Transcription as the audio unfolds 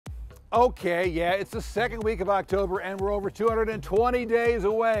Okay, yeah, it's the second week of October and we're over 220 days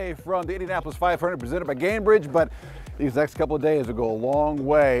away from the Indianapolis 500 presented by Gainbridge, but these next couple of days will go a long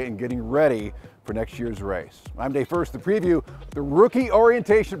way in getting ready for next year's race. I'm Dave First to preview the rookie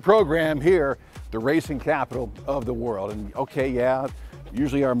orientation program here, the racing capital of the world. And okay, yeah,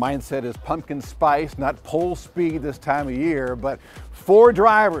 usually our mindset is pumpkin spice, not pole speed this time of year, but 4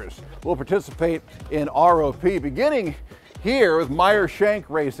 drivers will participate in ROP, beginning here with Meyer Shank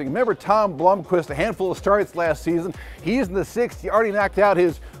Racing. Remember Tom Blomqvist, a handful of starts last season. He's in the 6th. He already knocked out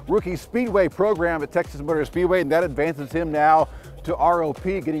his rookie speedway program at Texas Motor Speedway, and that advances him now to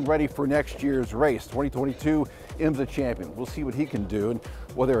ROP, getting ready for next year's race. 2022 IMSA champion. We'll see what he can do. And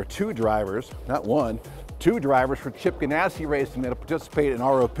well, there are 2 drivers, not 1, 2 drivers for Chip Ganassi Racing that'll participate in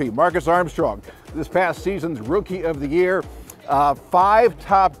ROP. Marcus Armstrong, this past season's Rookie of the Year, 5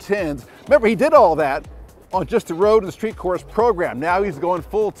 top 10s. Remember, he did all that on just the road and street course program. Now he's going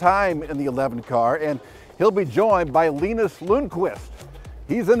full time in the 11 car, and he'll be joined by Linus Lundqvist.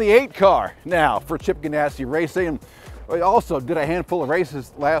 He's in the 8 car now for Chip Ganassi Racing. And he also did a handful of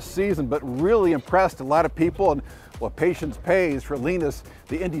races last season, but really impressed a lot of people. And well, patience pays for Linus,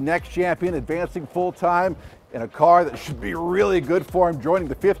 the Indy Next champion, advancing full time in a car that should be really good for him, joining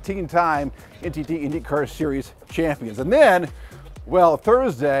the 15-time NTT IndyCar Series champions. And then, well,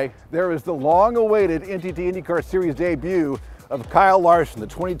 Thursday, there is the long-awaited NTT IndyCar Series debut of Kyle Larson, the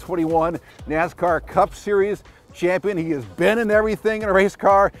 2021 NASCAR Cup Series champion. He has been in everything in a race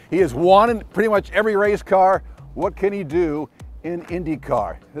car. He has won in pretty much every race car. What can he do in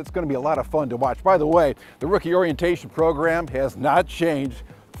IndyCar? It's going to be a lot of fun to watch. By the way, the rookie orientation program has not changed.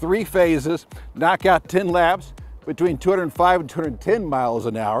 3 phases, knock out 10 laps between 205 and 210 miles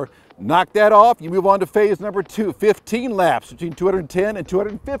an hour. Knock that off, you move on to phase number 2, 15 laps between 210 and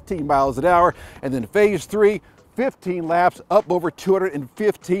 215 miles an hour. And then phase 3, 15 laps up over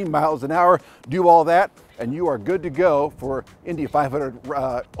 215 miles an hour. Do all that and you are good to go for Indy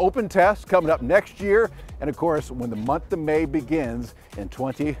 500 open test coming up next year. And of course, when the month of May begins in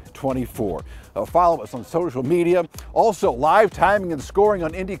 2024. Follow us on social media. Also, live timing and scoring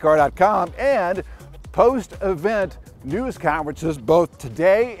on IndyCar.com, and post-event news conferences both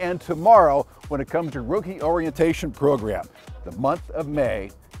today and tomorrow when it comes to rookie orientation program. The month of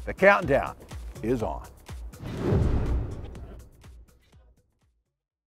May, the countdown is on.